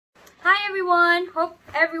everyone, hope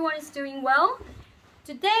everyone is doing well.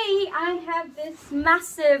 Today I have this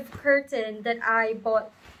massive curtain that I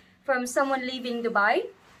bought from someone leaving Dubai,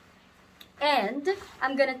 and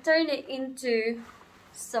I'm gonna turn it into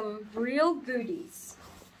some real goodies.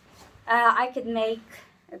 I could make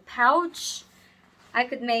a pouch, I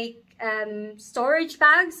could make storage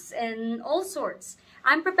bags and all sorts.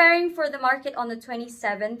 I'm preparing for the market on the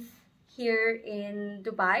 27th here in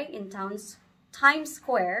Dubai in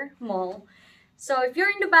Timesquare Mall. So if you're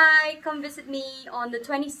in Dubai, come visit me on the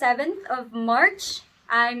 27th of March.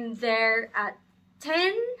 I'm there at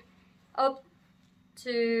 10 up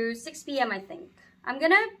to 6 p.m. I think. I'm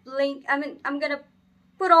gonna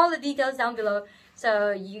put all the details down below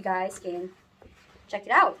so you guys can check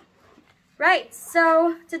it out. Right,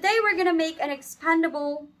 so today we're gonna make an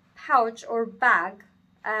expandable pouch or bag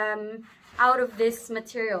out of this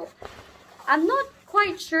material. I'm not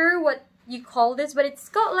quite sure what you call this, but it's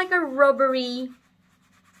got like a rubbery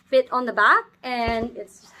bit on the back, and it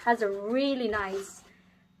has a really nice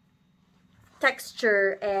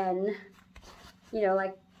texture and, you know,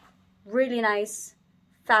 like really nice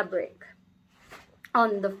fabric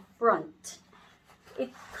on the front.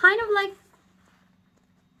 It kind of like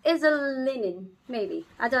is a linen, maybe,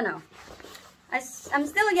 I don't know. I'm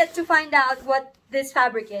still yet to find out what this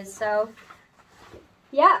fabric is, so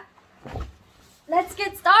yeah, let's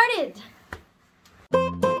get started.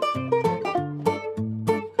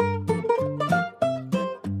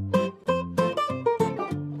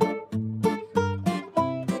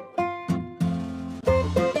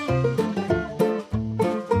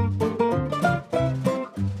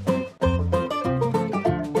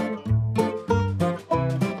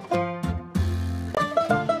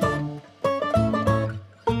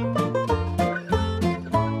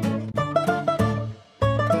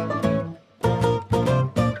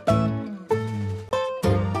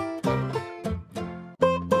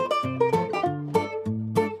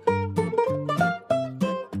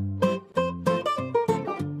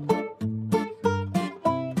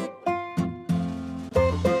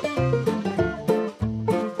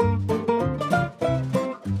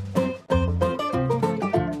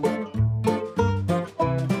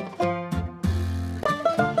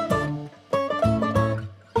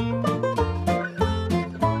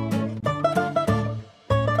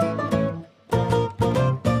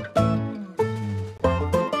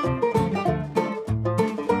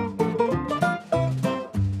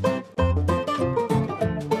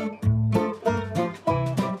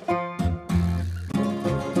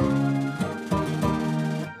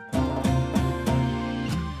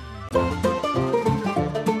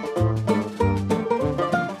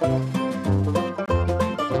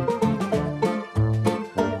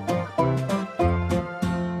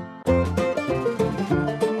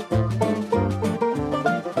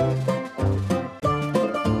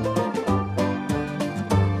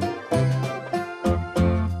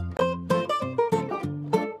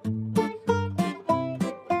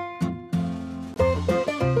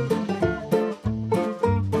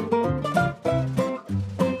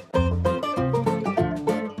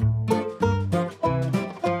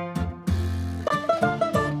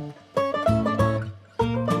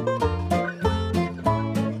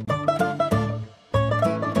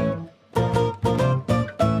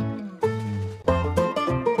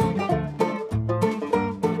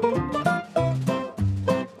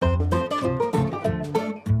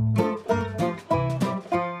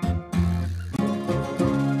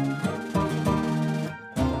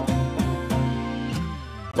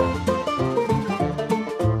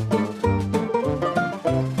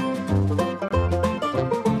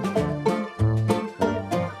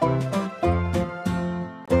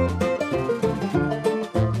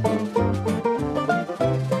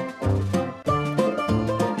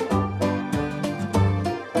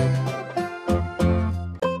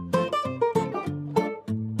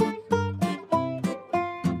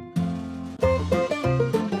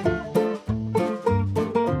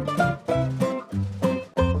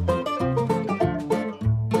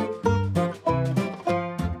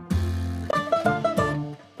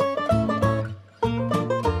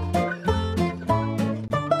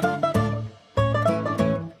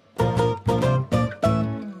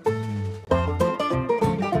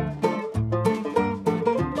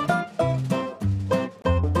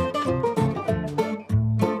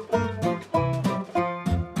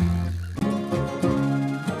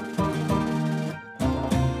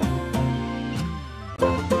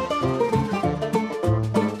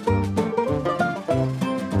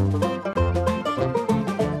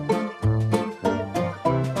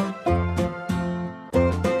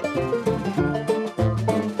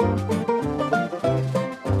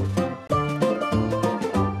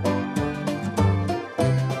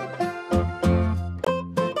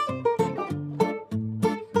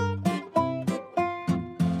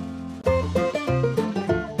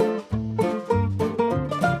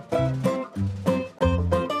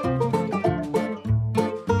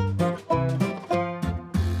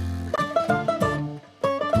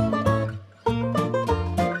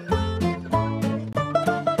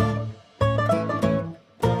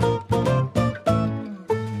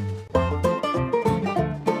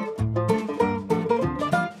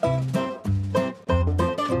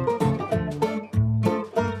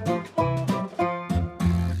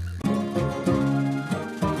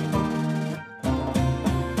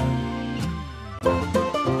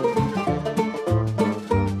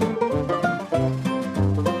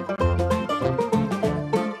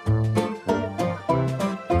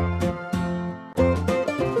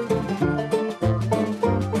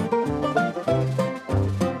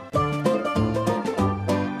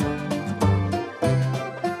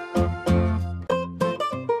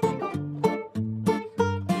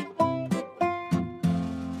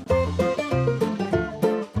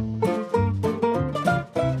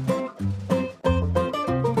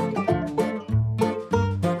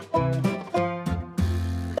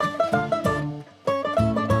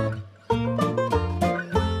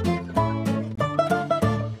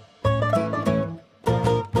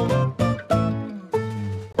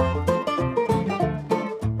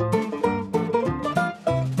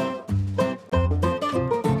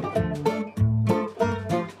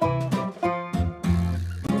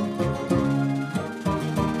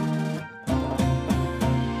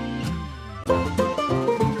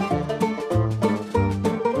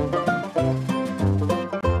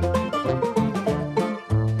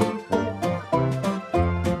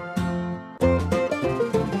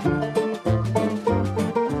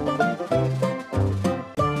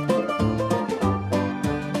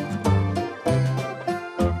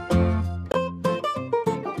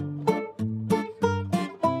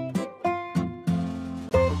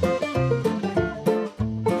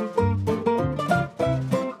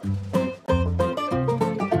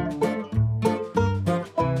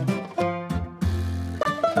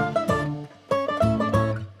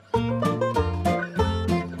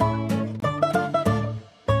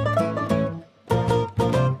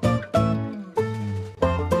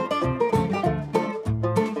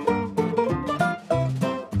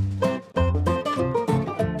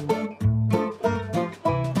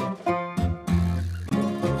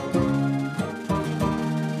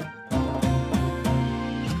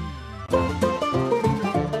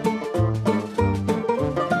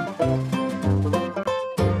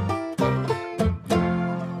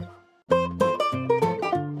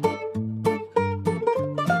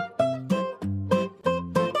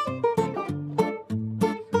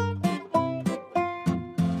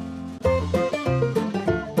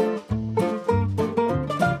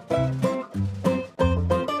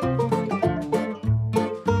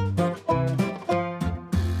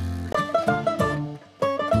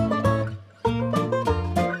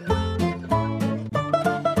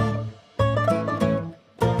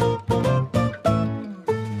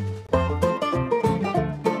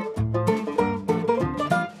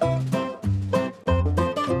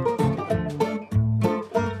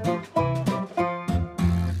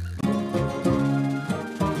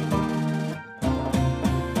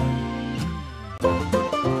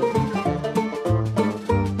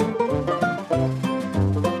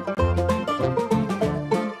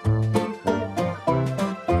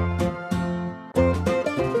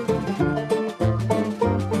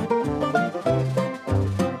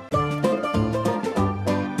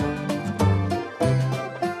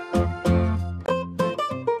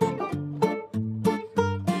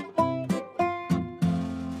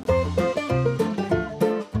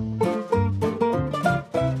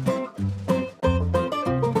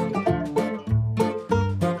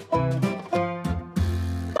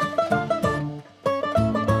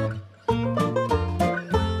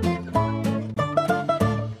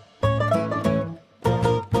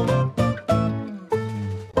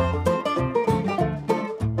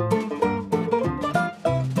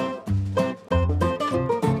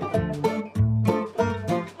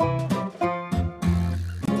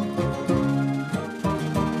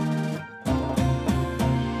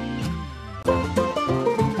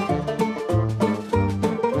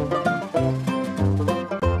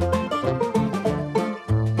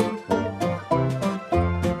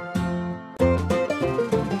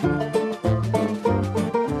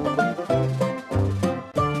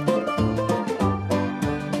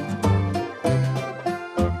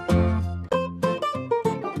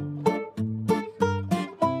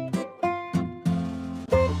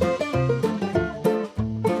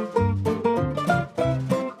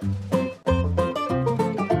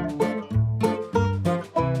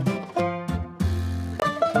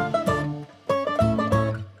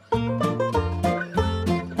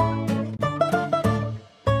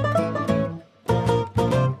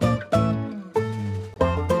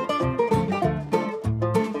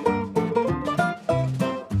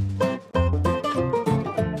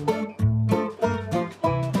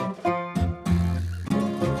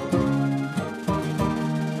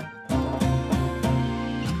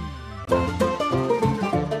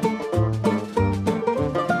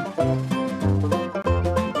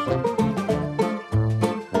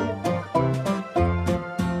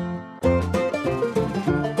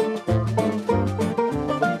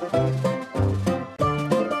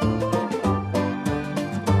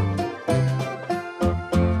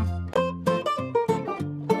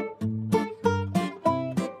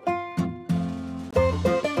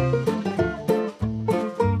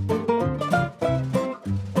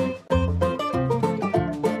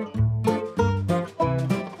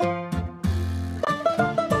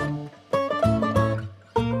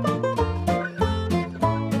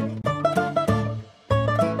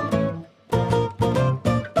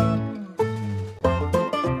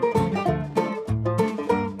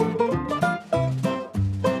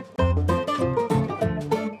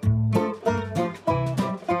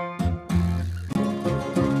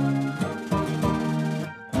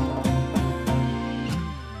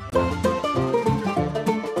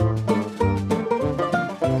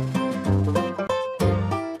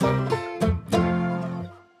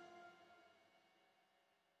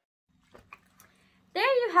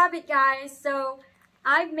 you have it, guys. So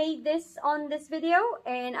I've made this on this video,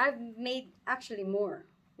 and I've made actually more.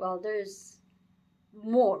 Well, there's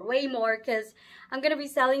more, way more, because I'm gonna be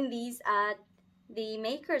selling these at the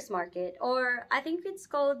Makers Market, or I think it's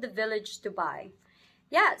called the Village Dubai.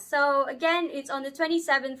 Yeah, so again, it's on the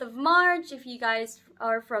 27th of March. If you guys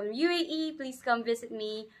are from UAE, please come visit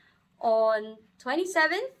me on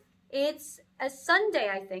 27th. It's a Sunday,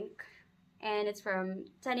 I think, and it's from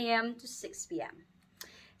 10 a.m. to 6 p.m.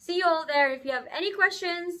 See you all there. If you have any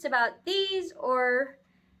questions about these or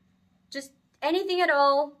just anything at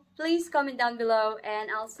all, please comment down below, and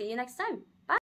I'll see you next time.